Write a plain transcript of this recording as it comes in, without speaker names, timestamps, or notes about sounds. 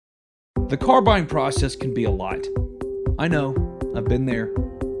The car buying process can be a lot. I know, I've been there.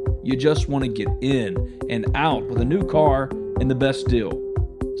 You just want to get in and out with a new car and the best deal.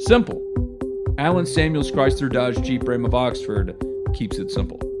 Simple. Allen Samuels Chrysler Dodge Jeep Ram of Oxford keeps it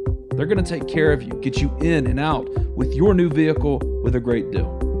simple. They're going to take care of you, get you in and out with your new vehicle with a great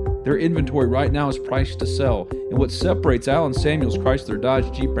deal. Their inventory right now is priced to sell, and what separates Allen Samuels Chrysler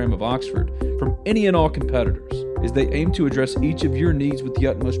Dodge Jeep Ram of Oxford from any and all competitors is they aim to address each of your needs with the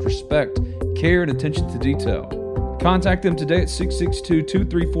utmost respect, care, and attention to detail. Contact them today at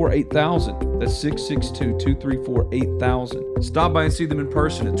 662-234-8000. That's 662-234-8000. Stop by and see them in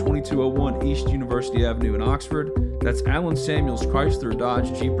person at 2201 East University Avenue in Oxford. That's Allen Samuels Chrysler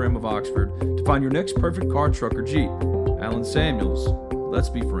Dodge Jeep Ram of Oxford to find your next perfect car, truck, or Jeep. Allen Samuels, let's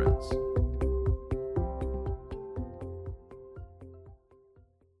be friends.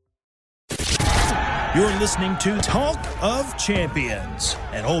 You're listening to Talk of Champions,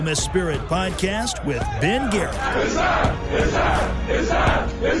 an Ole Miss Spirit podcast with Ben Garrett. It's time! It's time! It's time!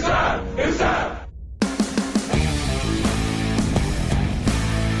 It's time! It's time!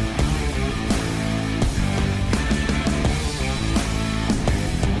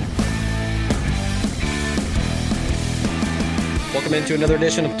 Welcome into another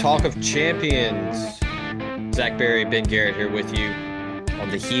edition of Talk of Champions. Zach Berry, Ben Garrett here with you on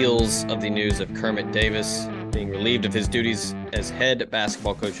the heels of the news of Kermit Davis being relieved of his duties as head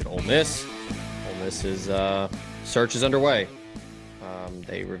basketball coach at Ole Miss. Ole Miss's search is underway.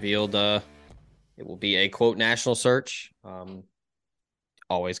 They revealed it will be a, quote, national search.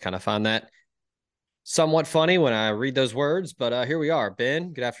 Always kind of find that somewhat funny when I read those words, but here we are.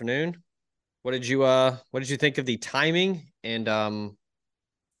 Ben, good afternoon. What did you think of the timing and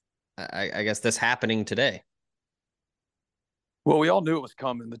I guess this happening today? Well, we all knew it was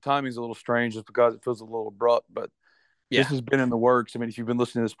coming. The timing's a little strange just because it feels a little abrupt, but This has been in the works. I mean, if you've been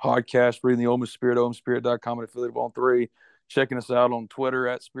listening to this podcast, reading the Ole Miss Spirit, OleMissSpirit.com, and affiliate of On3, checking us out on Twitter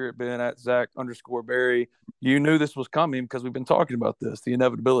at SpiritBen, at Zach_Berry, you knew this was coming because we've been talking about this, the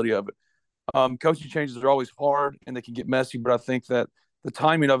inevitability of it. Coaching changes are always hard and they can get messy, but I think that the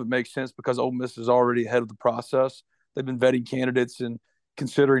timing of it makes sense because Ole Miss is already ahead of the process. They've been vetting candidates and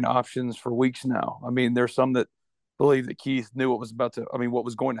considering options for weeks now. I mean, there's some that believe that Keith knew what was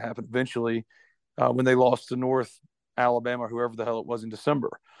going to happen eventually when they lost to North Alabama, or whoever the hell it was in December.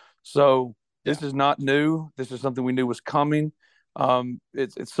 So this is not new. This is something we knew was coming.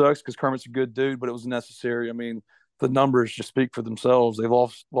 It sucks because Kermit's a good dude, but it was necessary. I mean, the numbers just speak for themselves. They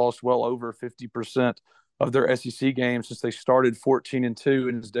lost well over 50% of their SEC games since they started 14-2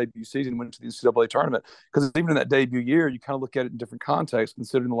 in his debut season, went to the NCAA tournament. Because even in that debut year, you kind of look at it in different contexts,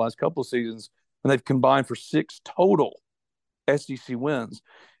 considering the last couple of seasons, and they've combined for 6 total SEC wins,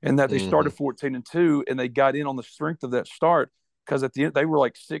 and that they started 14-2, and they got in on the strength of that start because at the end they were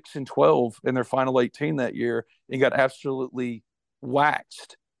like 6-12 in their final 18 that year and got absolutely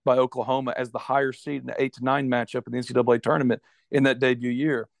waxed by Oklahoma as the higher seed in the 8-9 matchup in the NCAA tournament in that debut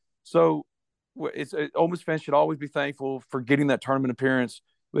year. So Ole Miss fans should always be thankful for getting that tournament appearance.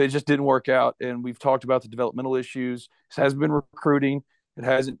 But it just didn't work out, and we've talked about the developmental issues. It hasn't been recruiting. It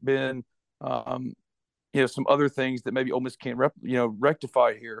hasn't been some other things that maybe Ole Miss can't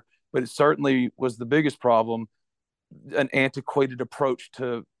rectify here. But it certainly was the biggest problem, an antiquated approach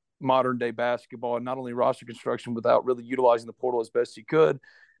to modern day basketball, and not only roster construction without really utilizing the portal as best he could,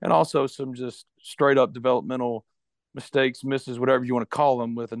 and also some just straight up developmental mistakes, misses, whatever you want to call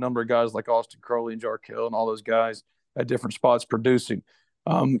them, with a number of guys like Austin Crowley and Jarkel and all those guys at different spots producing.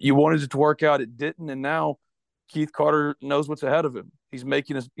 You wanted it to work out. It didn't. And now Keith Carter knows what's ahead of him. He's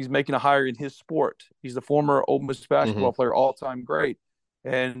making a hire in his sport. He's the former Ole Miss basketball player, all-time great.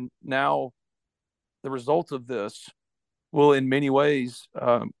 And now the result of this will in many ways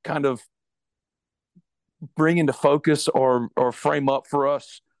kind of bring into focus or frame up for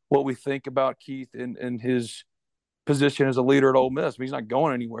us what we think about Keith and his position as a leader at Ole Miss. I mean, he's not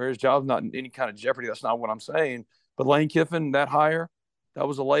going anywhere. His job's not in any kind of jeopardy. That's not what I'm saying. But Lane Kiffin, that hire, that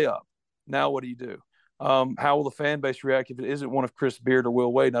was a layup. Now what do you do? How will the fan base react if it isn't one of Chris Beard or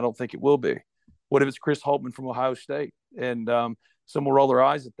Will Wade? And I don't think it will be. What if it's Chris Holtman from Ohio State? And some will roll their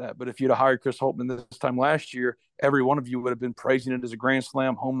eyes at that. But if you'd have hired Chris Holtman this time last year, every one of you would have been praising it as a grand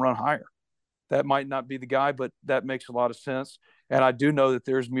slam home run hire. That might not be the guy, but that makes a lot of sense. And I do know that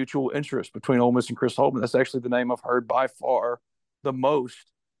there's mutual interest between Ole Miss and Chris Holtman. That's actually the name I've heard by far the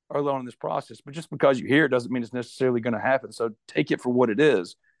most early on in this process. But just because you hear it doesn't mean it's necessarily going to happen. So take it for what it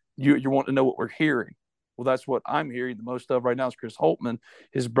is. You want to know what we're hearing. Well, that's what I'm hearing the most of right now is Chris Holtman.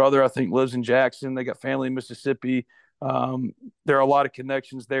 His brother, I think, lives in Jackson. They got family in Mississippi. There are a lot of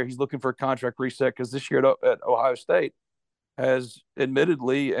connections there. He's looking for a contract reset because this year at Ohio State, has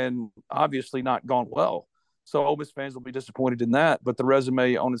admittedly and obviously not gone well. So Ole Miss fans will be disappointed in that. But the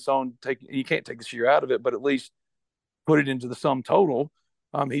resume on its own, you can't take this year out of it, but at least put it into the sum total.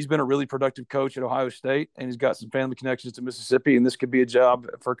 He's been a really productive coach at Ohio State, and he's got some family connections to Mississippi. And this could be a job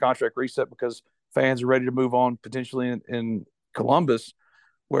for a contract reset because fans are ready to move on potentially in Columbus,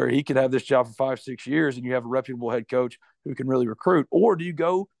 where he could have this job for 5-6 years, and you have a reputable head coach who can really recruit. Or do you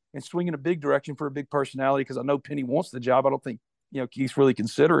go and swing in a big direction for a big personality? Because I know Penny wants the job. I don't think Keith's really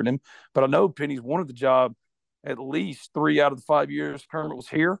considering him, but I know Penny's wanted the job at least 3 out of the 5 years Kermit was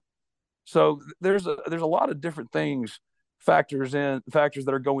here. So there's a lot of different factors that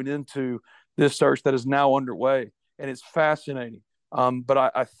are going into this search that is now underway, and it's fascinating. But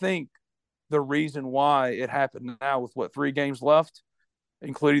I think the reason why it happened now with 3 games left,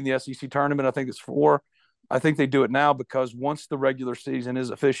 including the SEC tournament, I think it's 4. I think they do it now because once the regular season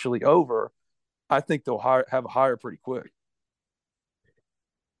is officially over, I think they'll have a hire pretty quick.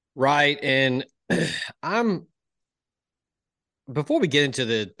 Right, and before we get into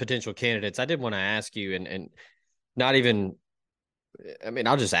the potential candidates, I did want to ask you, and not even, I mean,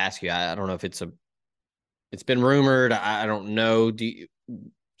 I'll just ask you. I don't know if it's been rumored. I don't know. Do you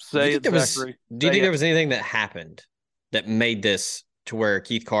think there was anything that happened that made this to where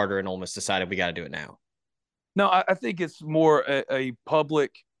Keith Carter and Ole Miss decided we got to do it now? No, I think it's more a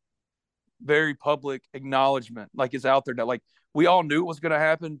public, very public acknowledgement. Like it's out there that like we all knew it was going to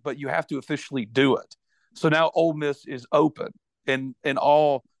happen, but you have to officially do it. So now Ole Miss is open, and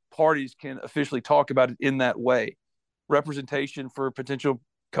all parties can officially talk about it in that way. Representation for potential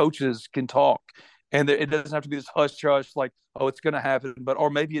coaches can talk, and it doesn't have to be this hush hush like, oh, it's going to happen, or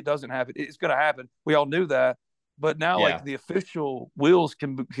maybe it doesn't happen. It's going to happen. We all knew that, but now like the official wheels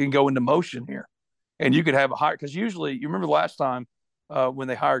can go into motion here, and you could have a hire because usually you remember the last time when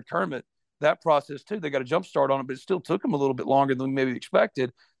they hired Kermit, that process too, they got a jump start on it, but it still took them a little bit longer than maybe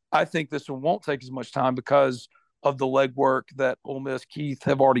expected. I think this one won't take as much time because of the legwork that Ole Miss Keith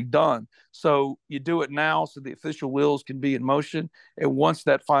have already done. So you do it now so the official wheels can be in motion. And once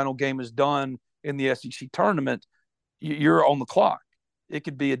that final game is done in the SEC tournament, you're on the clock. It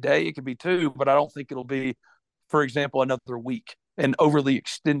could be a day, it could be 2, but I don't think it'll be, for example, another week, an overly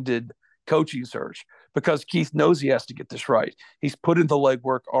extended coaching search, because Keith knows he has to get this right. He's put in the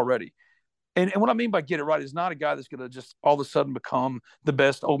legwork already. And what I mean by get it right is not a guy that's going to just all of a sudden become the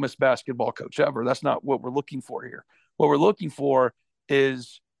best Ole Miss basketball coach ever. That's not what we're looking for here. What we're looking for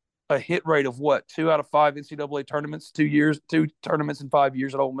is a hit rate of 2 out of 5 NCAA tournaments, 2 tournaments in 5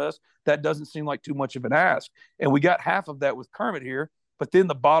 years at Ole Miss. That doesn't seem like too much of an ask. And we got half of that with Kermit here, but then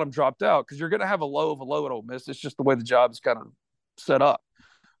the bottom dropped out because you're going to have a low of a low at Ole Miss. It's just the way the job is kind of set up.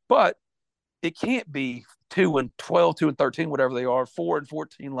 But it can't be 2-12, 2-13, whatever they are,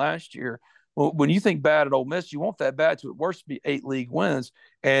 4-14 last year. Well, when you think bad at Ole Miss, you want that bad to at worst be 8 league wins.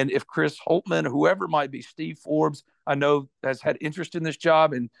 And if Chris Holtmann, whoever it might be, Steve Forbes, I know has had interest in this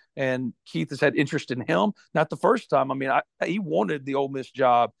job, and Keith has had interest in him. Not the first time. I mean, he wanted the Ole Miss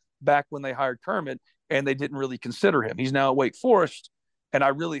job back when they hired Kermit, and they didn't really consider him. He's now at Wake Forest, and I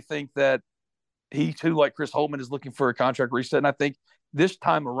really think that he too, like Chris Holtmann, is looking for a contract reset. And I think this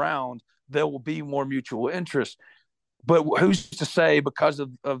time around there will be more mutual interest. But who's to say, because of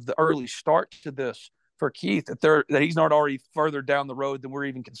the early start to this for Keith, that he's not already further down the road than we're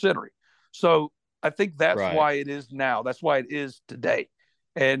even considering? So I think that's why it is now. That's why it is today.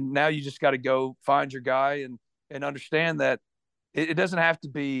 And now you just got to go find your guy and understand that it doesn't have to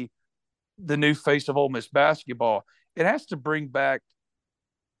be the new face of Ole Miss basketball. It has to bring back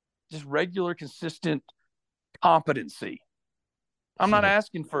just regular, consistent competency. I'm not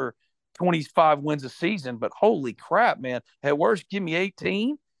asking for 25 wins a season, but holy crap, man. At worst, give me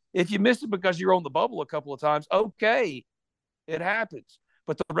 18. If you miss it because you're on the bubble a couple of times, okay, it happens.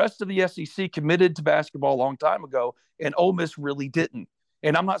 But the rest of the SEC committed to basketball a long time ago, and Ole Miss really didn't.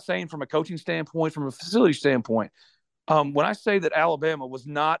 And I'm not saying from a coaching standpoint, from a facility standpoint. When I say that Alabama was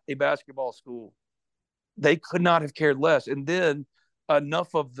not a basketball school, they could not have cared less. And then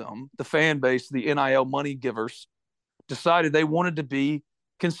enough of them, the fan base, the NIL money givers, decided they wanted to be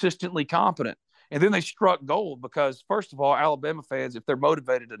consistently competent. And then they struck gold because, first of all, Alabama fans, if they're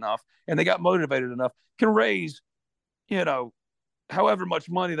motivated enough, and they got motivated enough, can raise, however much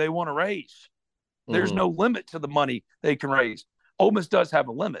money they want to raise. There's no limit to the money they can raise. Ole Miss does have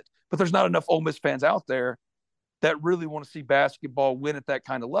a limit, but there's not enough Ole Miss fans out there that really want to see basketball win at that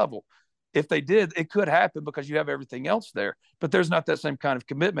kind of level. If they did, it could happen because you have everything else there, but there's not that same kind of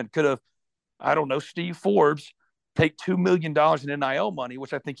commitment. Could have, I don't know, Steve Forbes take $2 million in NIL money,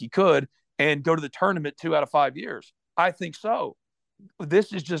 which I think he could, and go to the tournament 2 out of 5 years. I think so.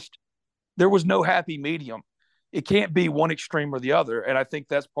 This is just, there was no happy medium. It can't be one extreme or the other. And I think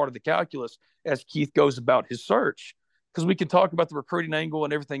that's part of the calculus as Keith goes about his search. Because we can talk about the recruiting angle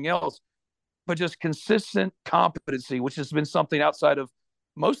and everything else, but just consistent competency, which has been something outside of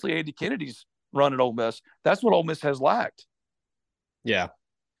mostly Andy Kennedy's run at Ole Miss. That's what Ole Miss has lacked. Yeah.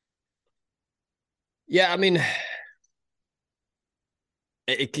 Yeah, I mean,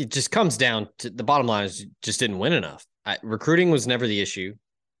 it just comes down to the bottom line is just didn't win enough. Recruiting was never the issue.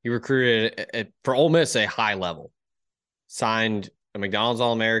 He recruited for Ole Miss a high level, signed a McDonald's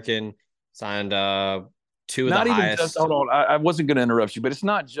All-American, signed two of not the even highest. Just, hold on, I wasn't going to interrupt you, but it's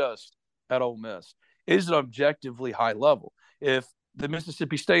not just at Ole Miss. It is an objectively high level. If the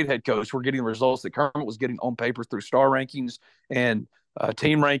Mississippi State head coach were getting the results that Kermit was getting on paper through star rankings and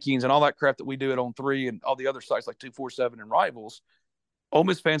team rankings and all that crap that we do at On3 and all the other sites like 247 and Rivals, Ole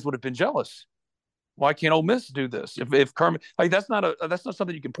Miss fans would have been jealous. Why can't Ole Miss do this? If Kermit, like that's not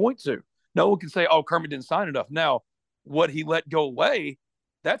something you can point to. No one can say, "Oh, Kermit didn't sign enough." Now, what he let go away,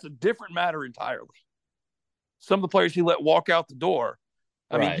 that's a different matter entirely. Some of the players he let walk out the door.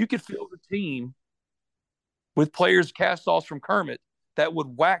 I mean, you could field a team with players cast offs from Kermit that would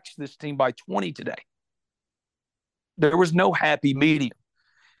wax this team by 20 today. There was no happy medium,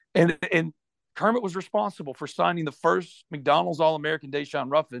 and Kermit was responsible for signing the first McDonald's All-American Deshaun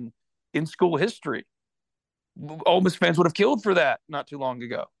Ruffin in school history. Ole Miss fans would have killed for that not too long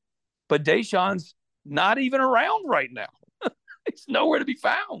ago. But Deshaun's not even around right now. It's nowhere to be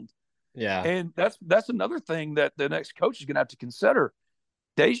found. Yeah. And that's another thing that the next coach is going to have to consider.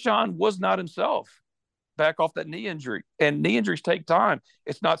 Deshaun was not himself back off that knee injury. And knee injuries take time.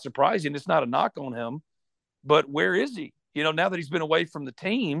 It's not surprising. It's not a knock on him. But where is he? You know, now that he's been away from the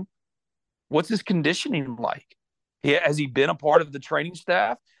team, what's his conditioning like? Has he been a part of the training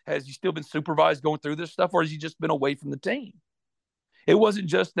staff? Has he still been supervised going through this stuff, or has he just been away from the team? It wasn't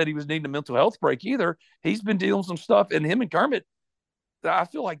just that he was needing a mental health break either. He's been dealing with some stuff, and him and Kermit, I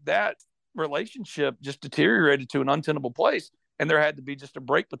feel like that relationship just deteriorated to an untenable place, and there had to be just a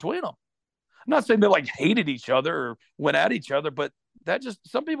break between them. I'm not saying they like hated each other or went at each other, but that just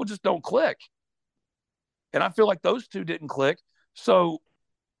some people just don't click. And I feel like those two didn't click. So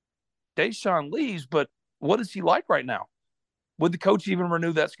Deshaun leaves, but what is he like right now? Would the coach even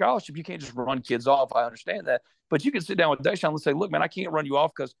renew that scholarship? You can't just run kids off. I understand that. But you can sit down with Deshaun and say, look, man, I can't run you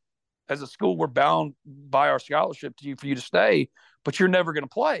off because as a school, we're bound by our scholarship to you for you to stay, but you're never going to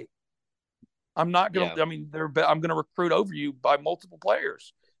play. I'm not going to, I mean, I'm going to recruit over you by multiple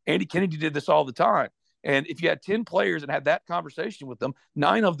players. Andy Kennedy did this all the time. And if you had 10 players and had that conversation with them,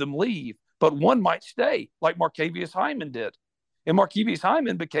 9 of them leave, but 1 might stay, like Markevius Hyman did. And Markevius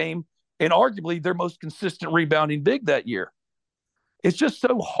Hyman became, and arguably, their most consistent rebounding big that year. It's just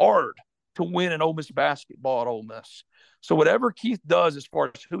so hard to win in Ole Miss basketball at Ole Miss. So whatever Keith does as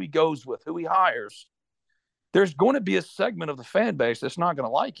far as who he goes with, who he hires, there's going to be a segment of the fan base that's not going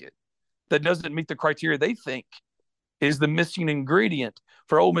to like it, that doesn't meet the criteria they think is the missing ingredient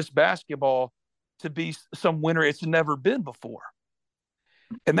for Ole Miss basketball to be some winner it's never been before.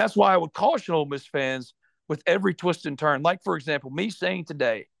 And that's why I would caution Ole Miss fans with every twist and turn. Like, for example, me saying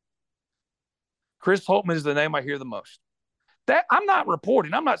today, Chris Holtmann is the name I hear the most. That I'm not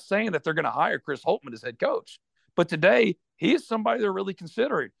reporting. I'm not saying that they're going to hire Chris Holtmann as head coach. But today, he is somebody they're really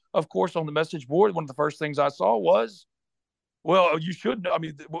considering. Of course, on the message board, one of the first things I saw was, well, you should know. I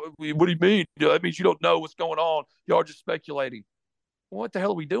mean, what do you mean? That means you don't know what's going on. Y'all are just speculating. Well, what the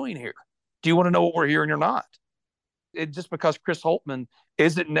hell are we doing here? Do you want to know what we're hearing or not? Just because Chris Holtmann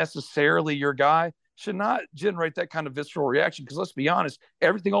isn't necessarily your guy should not generate that kind of visceral reaction. Because let's be honest,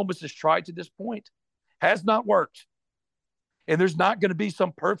 everything Ole Miss has tried to this point has not worked. And there's not going to be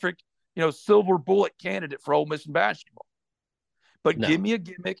some perfect, silver bullet candidate for Ole Miss in basketball. But give me a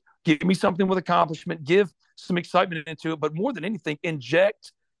gimmick, give me something with accomplishment, give some excitement into it. But more than anything,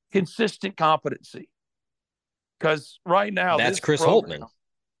 inject consistent competency. Because right now, that's Chris Holtmann.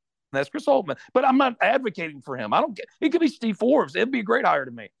 That's Chris Holtmann. But I'm not advocating for him. It could be Steve Forbes. It'd be a great hire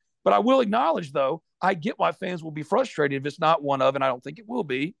to me. But I will acknowledge, though, I get why fans will be frustrated if it's not one of, and I don't think it will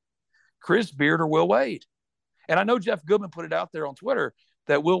be, Chris Beard or Will Wade. And I know Jeff Goodman put it out there on Twitter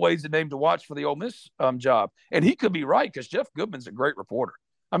that Will Wade's the name to watch for the Ole Miss job. And he could be right because Jeff Goodman's a great reporter.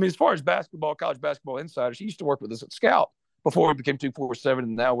 I mean, as far as basketball, college basketball insiders, he used to work with us at Scout before we became 247,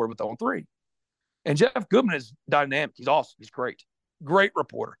 and now we're with On3. And Jeff Goodman is dynamic. He's awesome. He's great. Great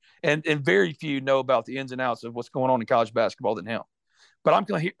reporter. And very few know about the ins and outs of what's going on in college basketball than him. But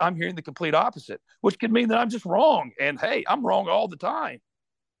I'm hearing the complete opposite, which could mean that I'm just wrong. And, hey, I'm wrong all the time.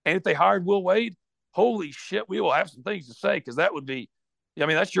 And if they hired Will Wade, holy shit, we will have some things to say because that would be,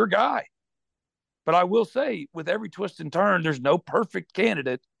 that's your guy. But I will say, with every twist and turn, there's no perfect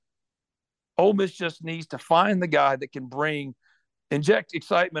candidate. Ole Miss just needs to find the guy that can inject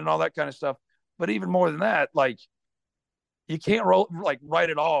excitement and all that kind of stuff. But even more than that, like, you can't write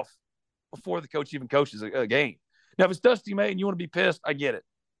it off before the coach even coaches a game. Now, if it's Dusty May and you want to be pissed, I get it.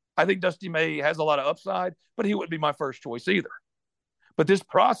 I think Dusty May has a lot of upside, but he wouldn't be my first choice either. But this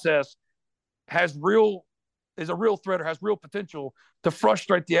process is a real threat, or has real potential to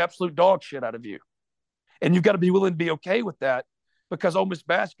frustrate the absolute dog shit out of you. And you've got to be willing to be okay with that, because Ole Miss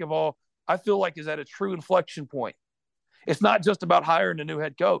basketball, I feel like, is at a true inflection point. It's not just about hiring a new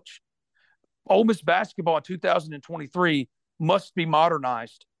head coach. Ole Miss basketball in 2023 must be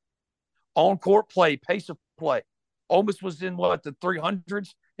modernized. On-court play, pace of play. Ole Miss was in, the 300s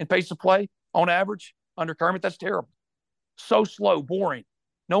in pace of play on average under Kermit. That's terrible. So slow, boring.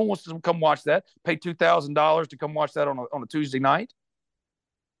 No one wants to come watch that. Pay $2,000 to come watch that on a Tuesday night.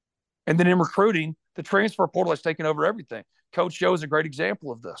 And then in recruiting, the transfer portal has taken over everything. Coach Yo is a great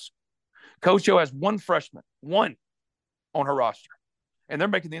example of this. Coach Yo has one freshman on her roster, and they're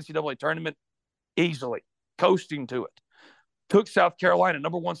making the NCAA tournament easily, coasting to it. Took South Carolina,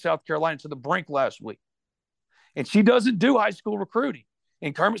 number 1 South Carolina, to the brink last week. And she doesn't do high school recruiting.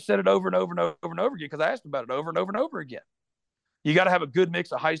 And Kermit said it over and over and over and over again, because I asked about it over and over and over again. You got to have a good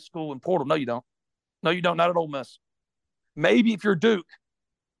mix of high school and portal. No, you don't. No, you don't. Not at Ole Miss. Maybe if you're Duke,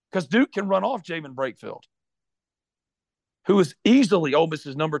 because Duke can run off Jamin Brakefield, who is easily Ole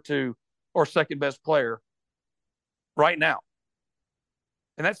Miss's number 2 or second best player right now.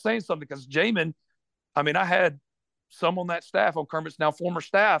 And that's saying something, because Jamin, I had some on that staff, on Kermit's now former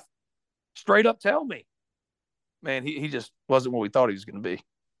staff, straight up tell me, man, he just wasn't what we thought he was going to be.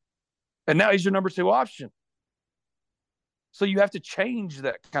 And now he's your number 2 option. So you have to change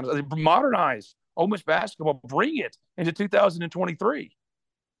that kind of, modernize Ole Miss basketball, bring it into 2023.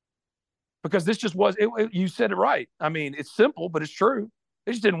 Because this just you said it right. It's simple, but it's true.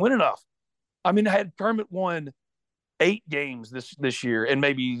 They just didn't win enough. Had Kermit won 8 games this year, and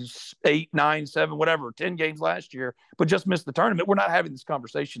maybe 8, 9, 7, whatever, 10 games last year, but just missed the tournament, we're not having this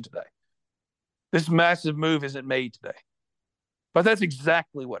conversation today. This massive move isn't made today. But that's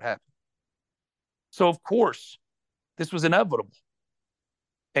exactly what happened. So, of course, this was inevitable.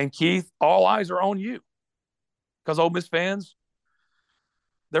 And Keith, all eyes are on you, because Ole Miss fans,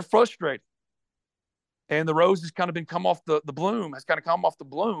 they're frustrated. And the rose has kind of come off the bloom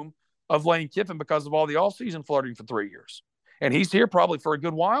of Lane Kiffin, because of all the offseason flirting for 3 years. And he's here probably for a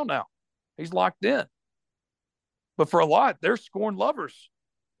good while now. He's locked in. But for a lot, they're scorned lovers.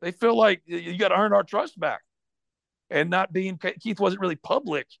 They feel like you got to earn our trust back. And Keith wasn't really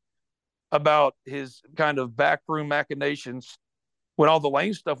public about his kind of backroom machinations when all the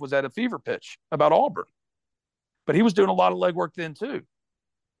Lane stuff was at a fever pitch about Auburn. But he was doing a lot of legwork then too.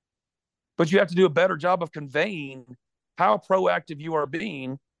 But you have to do a better job of conveying how proactive you are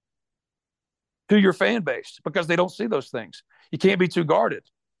being to your fan base, because they don't see those things. You can't be too guarded.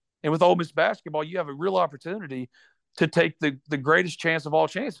 And with Ole Miss basketball, you have a real opportunity to take the greatest chance of all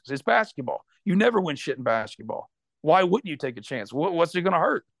chances. It's basketball. You never win shit in basketball. Why wouldn't you take a chance? What's it going to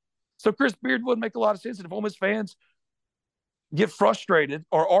hurt? So Chris Beard wouldn't make a lot of sense. And if Ole Miss fans get frustrated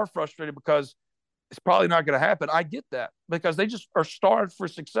or are frustrated because it's probably not going to happen, I get that, because they just are starved for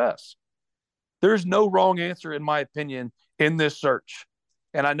success. There's no wrong answer, in my opinion, in this search.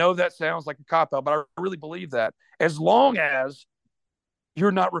 And I know that sounds like a cop-out, but I really believe that. As long as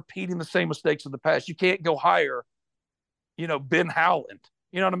you're not repeating the same mistakes of the past, you can't go hire, Ben Howland.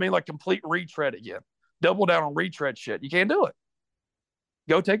 You know what I mean? Like complete retread again. Double down on retread shit. You can't do it.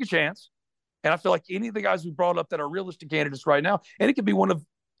 Go take a chance. And I feel like any of the guys we brought up that are realistic candidates right now, and it could be one of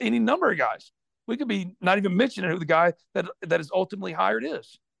any number of guys. We could be not even mentioning who the guy that is ultimately hired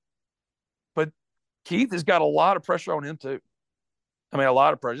is. But Keith has got a lot of pressure on him too. A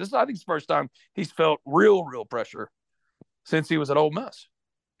lot of pressure. I think it's the first time he's felt real pressure since he was at Ole Miss.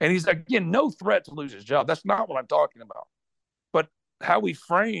 And he's, again, no threat to lose his job. That's not what I'm talking about. But how we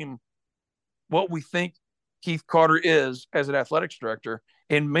frame what we think Keith Carter is as an athletics director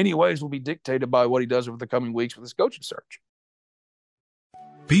in many ways will be dictated by what he does over the coming weeks with his coaching search.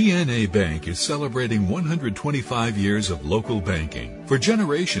 BNA Bank is celebrating 125 years of local banking. For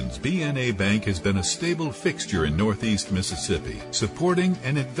generations, BNA Bank has been a stable fixture in Northeast Mississippi, supporting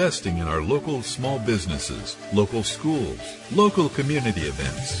and investing in our local small businesses, local schools, local community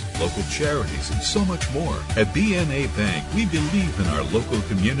events, local charities, and so much more. At BNA Bank, we believe in our local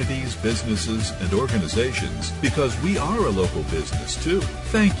communities, businesses, and organizations because we are a local business too.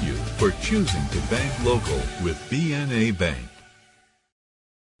 Thank you for choosing to bank local with BNA Bank.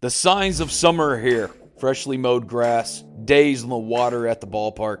 The signs of summer are here. Freshly mowed grass, days on the water at the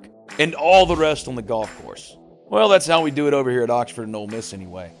ballpark, and all the rest on the golf course. Well, that's how we do it over here at Oxford and Ole Miss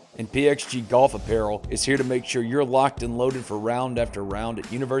anyway. And PXG Golf Apparel is here to make sure you're locked and loaded for round after round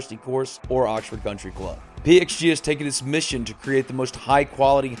at University Course or Oxford Country Club. PXG has taken its mission to create the most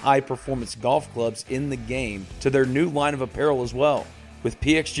high-quality, high-performance golf clubs in the game to their new line of apparel as well. With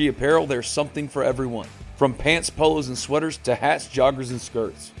PXG Apparel, there's something for everyone. From pants, polos, and sweaters to hats, joggers, and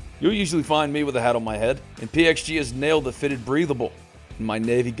skirts. You'll usually find me with a hat on my head, and PXG has nailed the fitted breathable. And my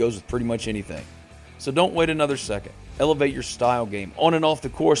navy goes with pretty much anything. So don't wait another second. Elevate your style game on and off the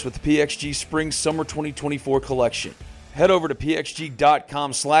course with the PXG Spring Summer 2024 collection. Head over to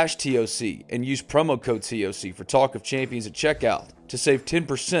pxg.com/TOC and use promo code TOC for Talk of Champions at checkout to save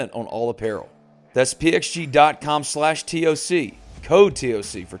 10% on all apparel. That's pxg.com/TOC, code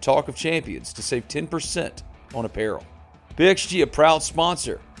TOC for Talk of Champions to save 10% on apparel. PXG, a proud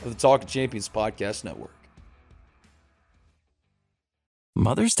sponsor of the Talk of Champions podcast network.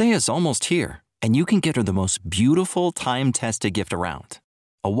 Mother's Day is almost here, and you can get her the most beautiful time-tested gift around.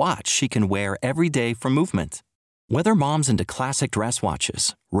 A watch she can wear every day from Movement. Whether mom's into classic dress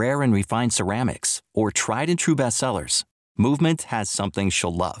watches, rare and refined ceramics, or tried and true bestsellers, Movement has something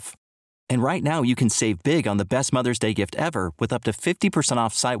she'll love. And right now you can save big on the best Mother's Day gift ever with up to 50%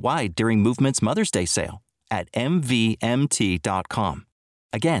 off site-wide during Movement's Mother's Day sale at MVMT.com.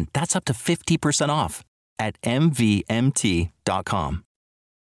 Again, that's up to 50% off at MVMT.com.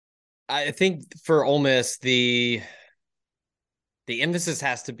 I think for Ole Miss, the emphasis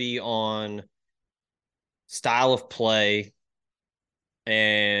has to be on style of play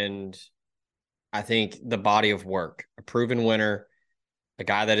and I think the body of work. A proven winner, a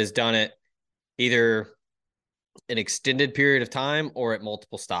guy that has done it either an extended period of time or at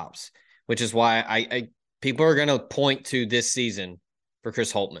multiple stops, which is why I people are going to point to this season for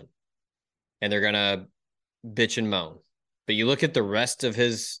Chris Holtmann, and they're going to bitch and moan. But you look at the rest of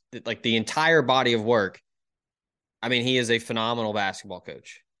his, like the entire body of work, I mean, he is a phenomenal basketball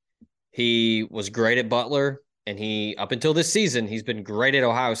coach. He was great at Butler, and he, up until this season, he's been great at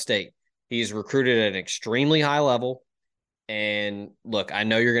Ohio State. He's recruited at an extremely high level. And look, I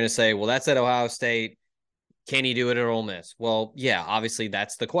know you're going to say, well, that's at Ohio State. Can he do it at Ole Miss? Well, yeah, obviously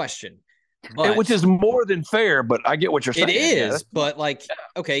that's the question. But, which is more than fair, but I get what you're saying. It is, but like,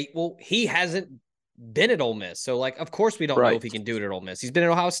 okay, well, he hasn't been at Ole Miss. So, like, of course we don't know if he can do it at Ole Miss. He's been at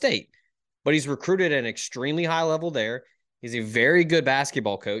Ohio State, but he's recruited at an extremely high level there. He's a very good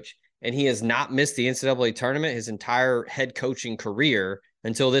basketball coach, and he has not missed the NCAA tournament his entire head coaching career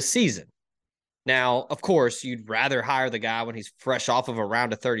until this season. Now, of course, you'd rather hire the guy when he's fresh off of a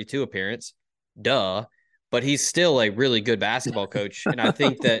round of 32 appearance. Duh. But he's still a really good basketball coach. And I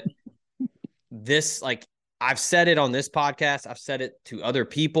think that this, like, I've said it on this podcast. I've said it to other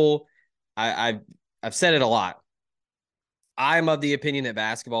people. I've said it a lot. I'm of the opinion that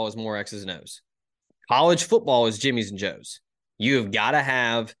basketball is more X's and O's. College football is Jimmy's and Joe's. You have got to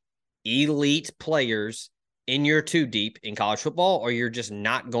have elite players in your two deep in college football, or you're just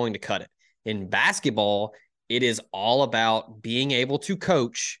not going to cut it. In basketball, it is all about being able to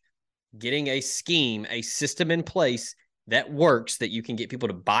coach, getting a scheme, a system in place that works, that you can get people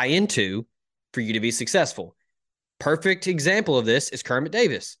to buy into for you to be successful. Perfect example of this is Kermit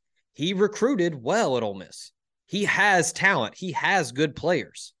Davis. He recruited well at Ole Miss. He has talent. He has good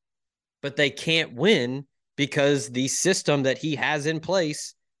players, but they can't win because the system that he has in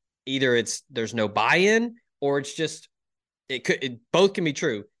place, either there's no buy-in, or it's just, both can be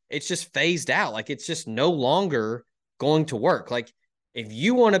true. It's just phased out. Like, it's just no longer going to work. Like, if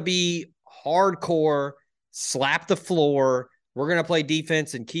you want to be hardcore, slap the floor, we're going to play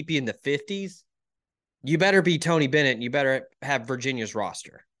defense and keep you in the 50s, you better be Tony Bennett, and you better have Virginia's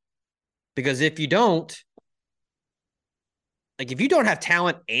roster. Because if you don't, like, if you don't have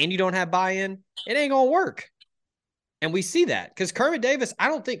talent and you don't have buy-in, it ain't going to work. And we see that because Kermit Davis, I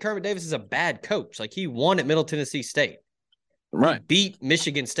don't think Kermit Davis is a bad coach. Like, he won at Middle Tennessee State. Right. He beat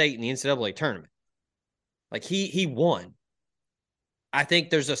Michigan State in the NCAA tournament. Like, he won. I think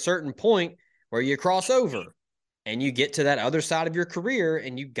there's a certain point where you cross over and you get to that other side of your career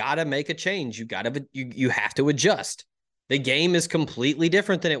and you got to make a change. You have to adjust. The game is completely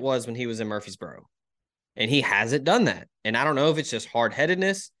different than it was when he was in Murfreesboro. And he hasn't done that. And I don't know if it's just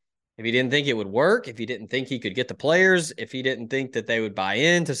hard-headedness, if he didn't think it would work, if he didn't think he could get the players, if he didn't think that they would buy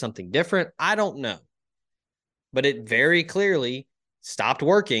into something different. I don't know. But it very clearly stopped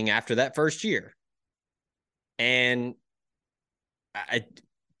working after that first year. And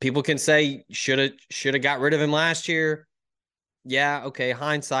people can say, should have got rid of him last year. Yeah, okay,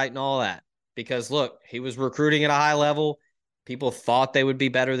 hindsight and all that. Because, look, he was recruiting at a high level. People thought they would be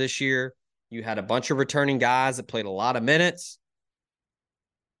better this year. You had a bunch of returning guys that played a lot of minutes.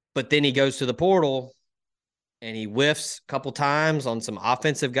 But then he goes to the portal, and he whiffs a couple times on some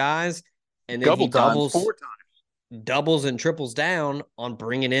offensive guys, and then he four times. doubles and triples down on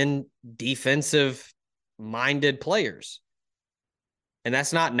bringing in defensive-minded players. And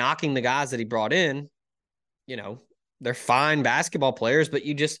that's not knocking the guys that he brought in. You know, they're fine basketball players, but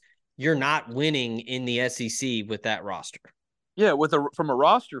you're not winning in the SEC with that roster. Yeah, from a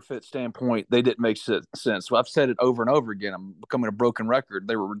roster fit standpoint, they didn't make sense. So I've said it over and over again. I'm becoming a broken record.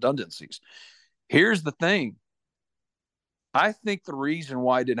 They were redundancies. Here's the thing. I think the reason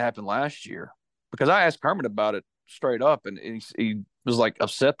why it didn't happen last year, because I asked Kermit about it straight up, and he was like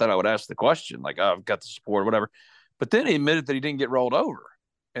upset that I would ask the question, like, oh, I've got the support or whatever. But then he admitted that he didn't get rolled over,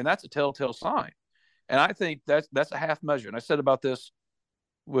 and that's a telltale sign. And I think that's a half measure. And I said about this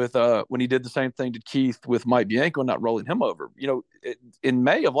with when he did the same thing to Keith with Mike Bianco, not rolling him over. You know, in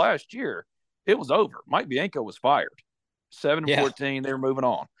May of last year, it was over. Mike Bianco was fired. 7-14, they were moving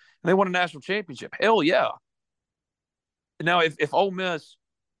on. And they won a national championship. Hell yeah. Now, if Ole Miss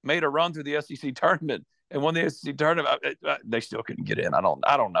made a run through the SEC tournament and won the SEC tournament, they still couldn't get in. I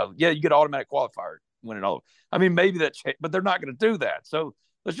don't know. Yeah, you get automatic qualifier winning all. I mean, maybe that's, but they're not going to do that. So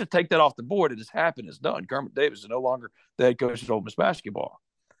let's just take that off the board. It has happened. It's done. Kermit Davis is no longer the head coach of Ole Miss basketball.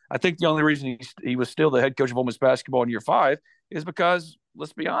 I think the only reason he was still the head coach of Ole Miss basketball in year 5 is because,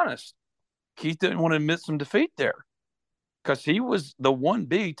 let's be honest, Keith didn't want to admit some defeat there because he was the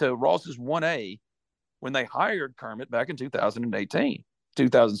 1B to Ross's 1A when they hired Kermit back in 2018,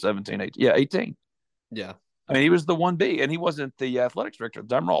 2017, 18. Yeah, 18. Yeah. I mean, he was the 1B, and he wasn't the athletics director.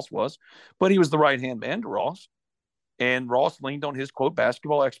 Dumb Ross was, but he was the right-hand man to Ross. And Ross leaned on his, quote,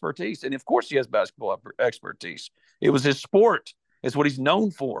 basketball expertise. And, of course, he has basketball expertise. It was his sport. It's what he's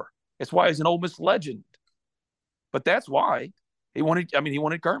known for. It's why he's an Ole Miss legend. But that's why he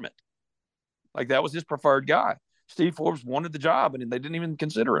wanted Kermit. Like, that was his preferred guy. Steve Forbes wanted the job, and they didn't even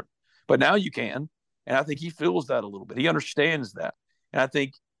consider him. But now you can. And I think he feels that a little bit. He understands that. And I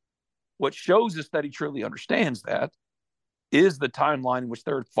think what shows us that he truly understands that is the timeline in which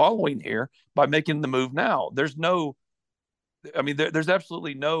they're following here by making the move now. There's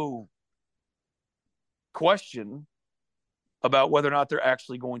absolutely no question about whether or not they're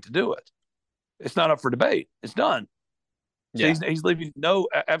actually going to do it. It's not up for debate. It's done. So yeah. he's leaving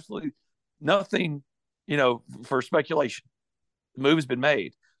absolutely nothing, for speculation. The move has been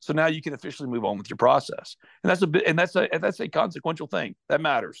made. So now you can officially move on with your process. And that's a consequential thing. That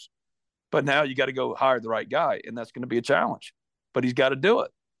matters. But now you got to go hire the right guy, and that's going to be a challenge. But he's got to do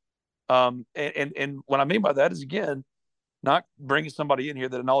it. And what I mean by that is, again, not bringing somebody in here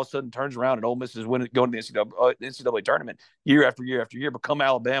that all of a sudden turns around and Ole Miss is going to the NCAA tournament year after year after year, become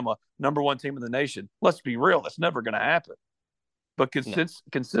Alabama, number 1 team in the nation. Let's be real. That's never going to happen. But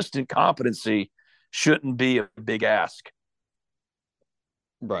consistent competency shouldn't be a big ask.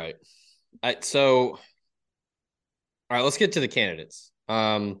 Right. All right, let's get to the candidates.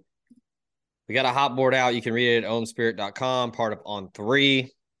 We got a hot board out. You can read it at ownspirit.com, part of On3.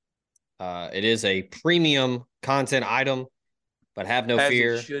 It is a premium content item, but have no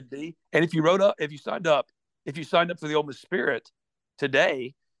fear. It should be. And if you signed up for the Ole Miss Spirit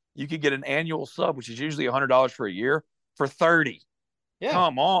today, you could get an annual sub, which is usually $100 for a year, for $30. Yeah.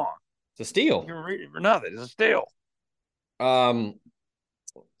 Come on. It's a steal. You can read it for nothing. It's a steal.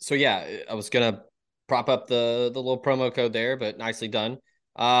 So yeah, I was gonna prop up the little promo code there, but nicely done.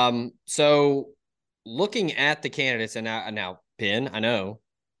 So looking at the candidates, and now Ben, I know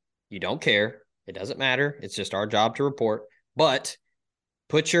you don't care. It doesn't matter. It's just our job to report. But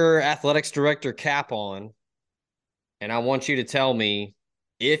put your athletics director cap on, and I want you to tell me,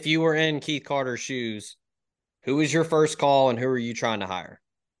 if you were in Keith Carter's shoes, who was your first call and who are you trying to hire?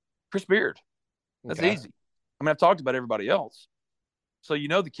 Chris Beard. That's easy. I mean, I've talked about everybody else. So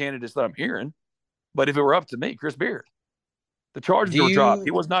the candidates that I'm hearing. But if it were up to me, Chris Beard. The charges were dropped.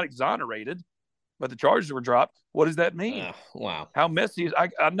 He was not exonerated, but the charges were dropped. What does that mean? Wow. How messy is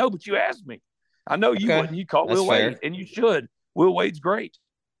I know, but you asked me. I know you wouldn't. You caught Will Wade, and you should. Will Wade's great.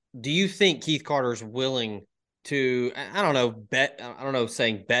 Do you think Keith Carter's willing to,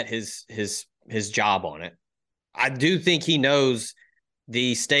 bet his job on it? I do think he knows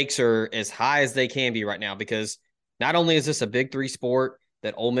the stakes are as high as they can be right now, because not only is this a Big 3 sport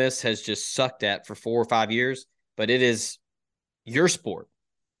that Ole Miss has just sucked at for 4 or 5 years, but it is your sport.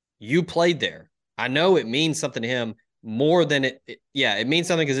 You played there. I know it means something to him more than it means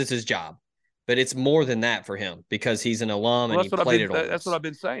something because it's his job, but it's more than that for him because he's an alum and he played at Ole Miss. That's what I've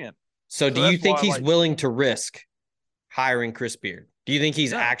been saying. So do you think he's willing to risk hiring Chris Beard? Do you think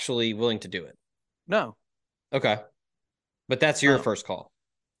he's actually willing to do it? No. Okay. But that's your first call.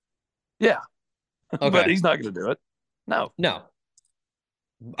 Yeah. Okay. But he's not going to do it. No.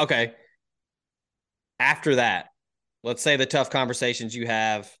 Okay. After that, let's say the tough conversations you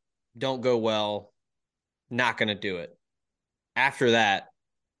have don't go well, not going to do it. After that,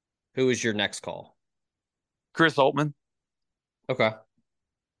 who is your next call? Chris Holtman. Okay.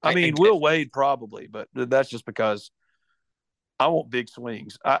 I mean, Will Wade probably, but that's just because I want big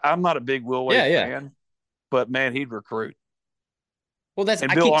swings. I'm not a big Will Wade fan, but man, he'd recruit. Well, I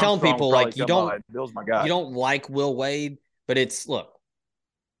keep telling people like Bill's my guy. You don't like Will Wade, but look,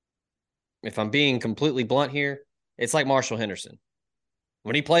 if I'm being completely blunt here, it's like Marshall Henderson.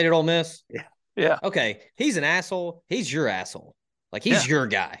 When he played at Ole Miss, yeah. Okay, he's an asshole. He's your asshole. Like, he's your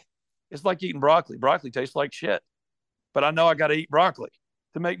guy. It's like eating broccoli. Broccoli tastes like shit. But I know I got to eat broccoli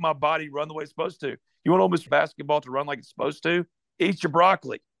to make my body run the way it's supposed to. You want Ole Miss basketball to run like it's supposed to? Eat your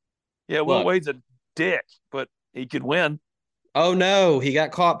broccoli. Yeah, Will Wade's a dick, but he could win. Oh, no. He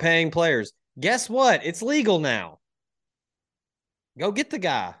got caught paying players. Guess what? It's legal now. Go get the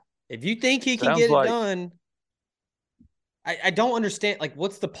guy. If you think he can get it done, I don't understand. Like,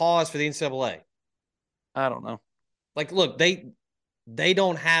 what's the pause for the NCAA? I don't know. Like, look, they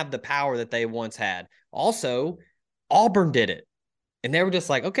don't have the power that they once had. Also, Auburn did it. And they were just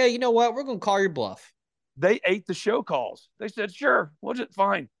like, okay, you know what? We're going to call your bluff. They ate the show calls. They said, sure, we'll just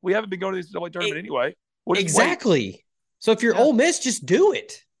fine. We haven't been going to the NCAA tournament anyway. We'll exactly. Wait. So if you're Ole Miss, just do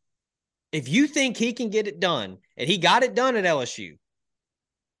it. If you think he can get it done, and he got it done at LSU,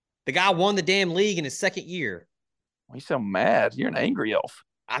 the guy won the damn league in his second year. You sound mad. You're an angry elf.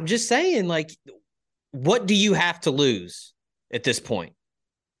 I'm just saying, like, what do you have to lose at this point?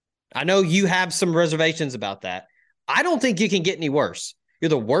 I know you have some reservations about that. I don't think you can get any worse. You're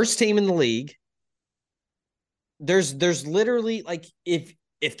the worst team in the league. There's literally, like, if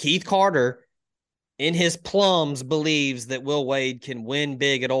Keith Carter in his plums believes that Will Wade can win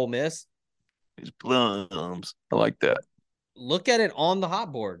big at Ole Miss. His plums. I like that. Look at it on the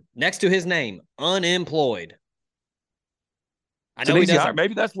hot board next to his name, unemployed. I know he doesn't.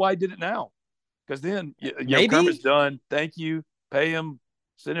 Maybe that's why he did it now. Because then, Kermit's done. Thank you. Pay him.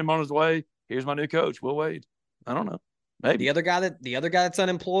 Send him on his way. Here's my new coach, Will Wade. I don't know. Maybe. The other guy that's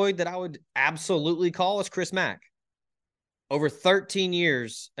unemployed that I would absolutely call is Chris Mack. Over 13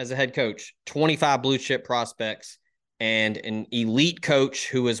 years as a head coach, 25 blue chip prospects, and an elite coach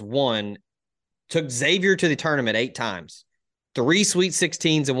who has took Xavier to the tournament 8 times, 3 Sweet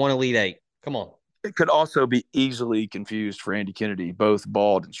 16s and 1 Elite 8. Come on. It could also be easily confused for Andy Kennedy, both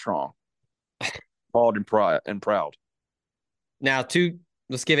bald and strong. Bald and proud. Now,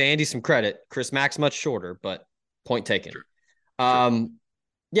 let's give Andy some credit. Chris Mack's much shorter, but point taken. Sure.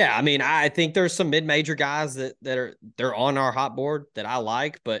 Yeah, I mean, I think there's some mid-major guys they're on our hot board that I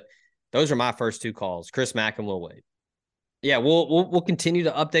like, but those are my first 2 calls, Chris Mack and Will Wade. Yeah, we'll continue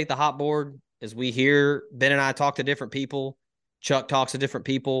to update the hot board as we hear. Ben and I talk to different people. Chuck talks to different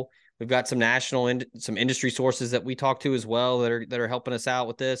people. We've got some some industry sources that we talk to as well that are helping us out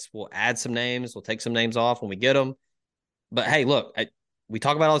with this. We'll add some names. We'll take some names off when we get them. But hey, look, we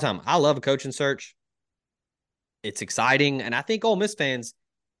talk about it all the time. I love a coaching search. It's exciting, and I think Ole Miss fans,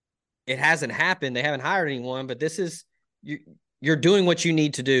 it hasn't happened. They haven't hired anyone, but this is you're doing what you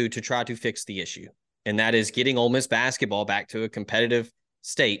need to do to try to fix the issue, and that is getting Ole Miss basketball back to a competitive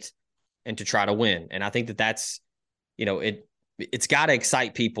state and to try to win. And I think that's it's got to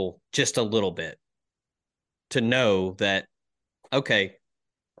excite people just a little bit to know that, okay,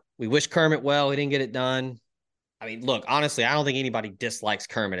 we wish Kermit well. He didn't get it done. I mean, look, honestly, I don't think anybody dislikes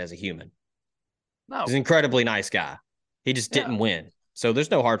Kermit as a human. No. He's an incredibly nice guy. He just didn't win. So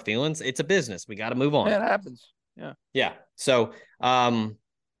there's no hard feelings. It's a business. We got to move on. Yeah, it happens. Yeah. Yeah. So,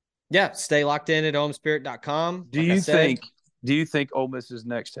 stay locked in at OleMissSpirit.com. Do you think Ole Miss's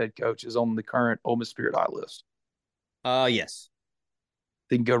next head coach is on the current Ole Miss Spirit hot list? Yes.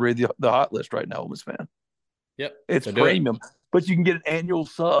 They can go read the hot list right now, Ole Miss fan. Yep. It's premium, but you can get an annual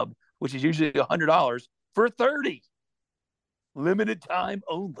sub, which is usually $100 for $30. Limited time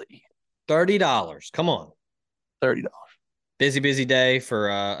only. $30. Come on. $30. Busy day for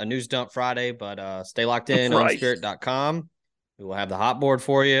a news dump Friday, but stay locked in on spirit.com. We will have the hot board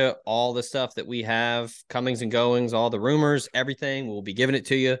for you, all the stuff that we have, comings and goings, all the rumors, everything. We'll be giving it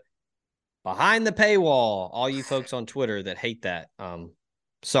to you behind the paywall. All you folks on Twitter that hate that.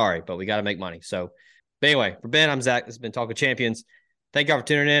 Sorry, but we got to make money. So, but anyway, for Ben, I'm Zach. This has been Talk of Champions. Thank y'all for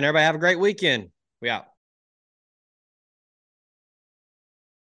tuning in. Everybody have a great weekend. We out.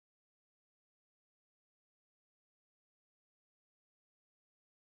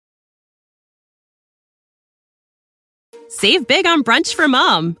 Save big on brunch for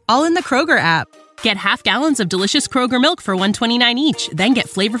mom, all in the Kroger app. Get half gallons of delicious Kroger milk for $1.29 each. Then get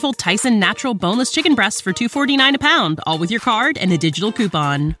flavorful Tyson natural boneless chicken breasts for $2.49 a pound, all with your card and a digital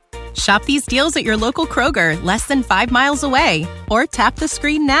coupon. Shop these deals at your local Kroger, less than 5 miles away. Or tap the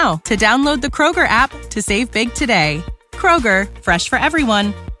screen now to download the Kroger app to save big today. Kroger, fresh for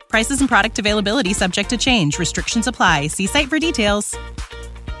everyone. Prices and product availability subject to change. Restrictions apply. See site for details.